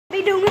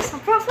be doing some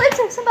front flips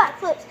and some back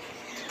flips.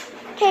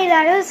 Okay,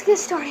 now let's get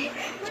started.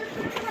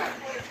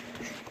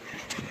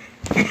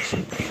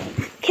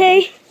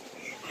 Okay,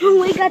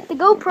 we got the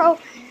GoPro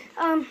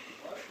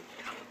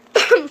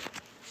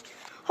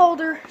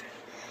holder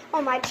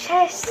on my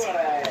chest.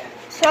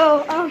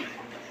 So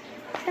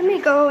let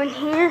me go in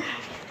here.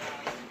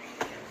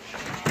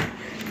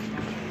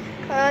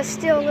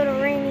 Still a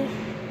little rainy.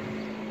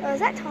 Is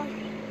that Tom?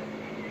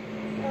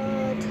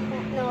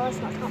 Tom? No, that's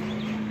not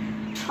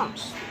Tom.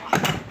 Tom's.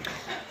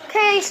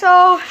 Okay,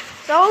 so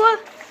Zola,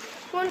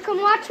 you wanna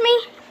come watch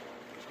me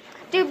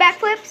do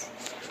backflips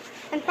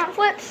and front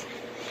flips?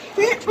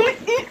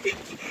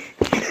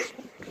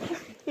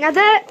 Now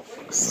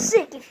that's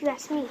sick if you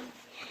ask me.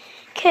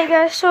 Okay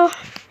guys, so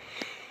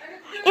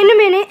in a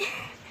minute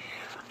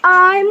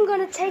I'm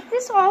gonna take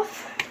this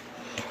off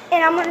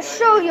and I'm gonna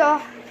show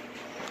y'all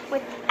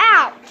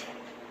without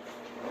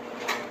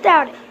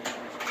it.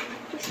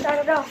 We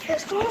started off.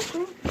 Let's go.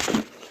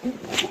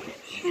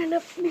 Hand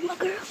up to me, my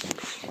girl.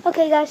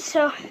 Okay guys,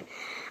 so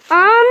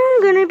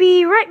I'm gonna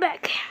be right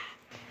back.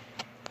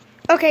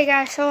 Okay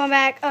guys, so I'm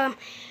back. Now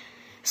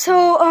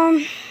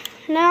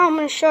I'm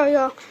gonna show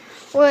y'all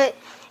what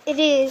it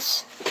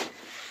is.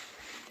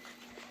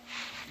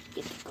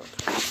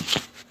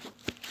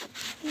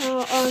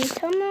 Now,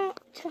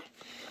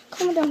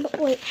 comment down, but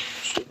wait,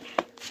 shoot.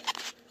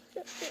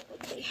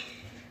 Okay.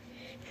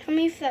 Tell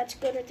me if that's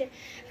good right there.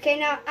 Okay,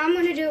 now I'm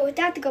gonna do it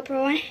without the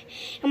GoPro on.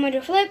 I'm gonna do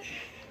a flip.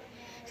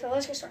 So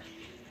let's get started.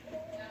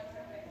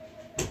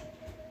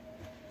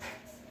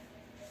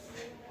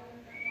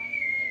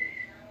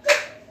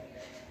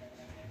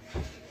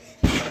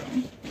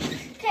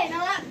 Okay,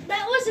 now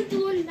that wasn't the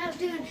one I was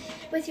doing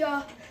with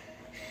y'all.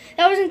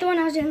 That wasn't the one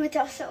I was doing with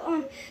y'all.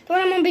 So the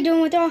one I'm gonna be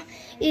doing with y'all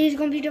is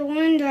gonna be the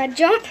one that I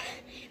jump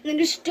and then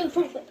just do a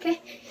front flip. Okay,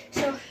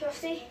 so y'all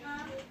see.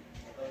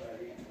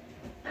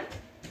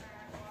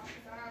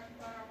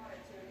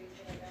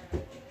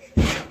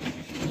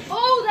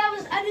 Oh,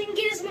 I didn't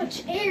get as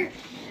much air.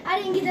 I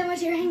didn't get that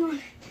much air. Hang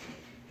on.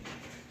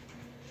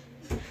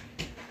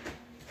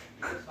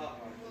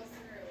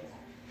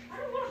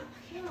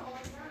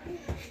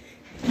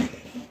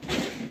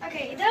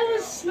 Okay, that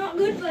was not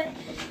good, but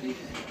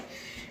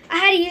I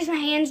had to use my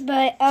hands.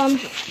 But now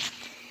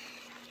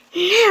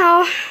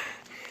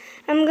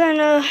I'm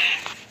gonna,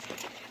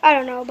 I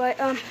don't know, but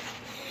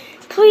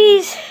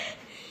please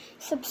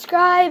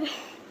subscribe,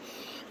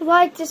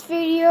 like this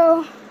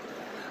video,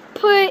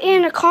 put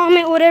in a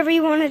comment whatever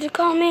you wanted to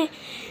comment,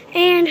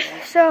 and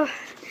so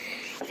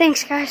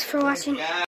thanks guys for watching.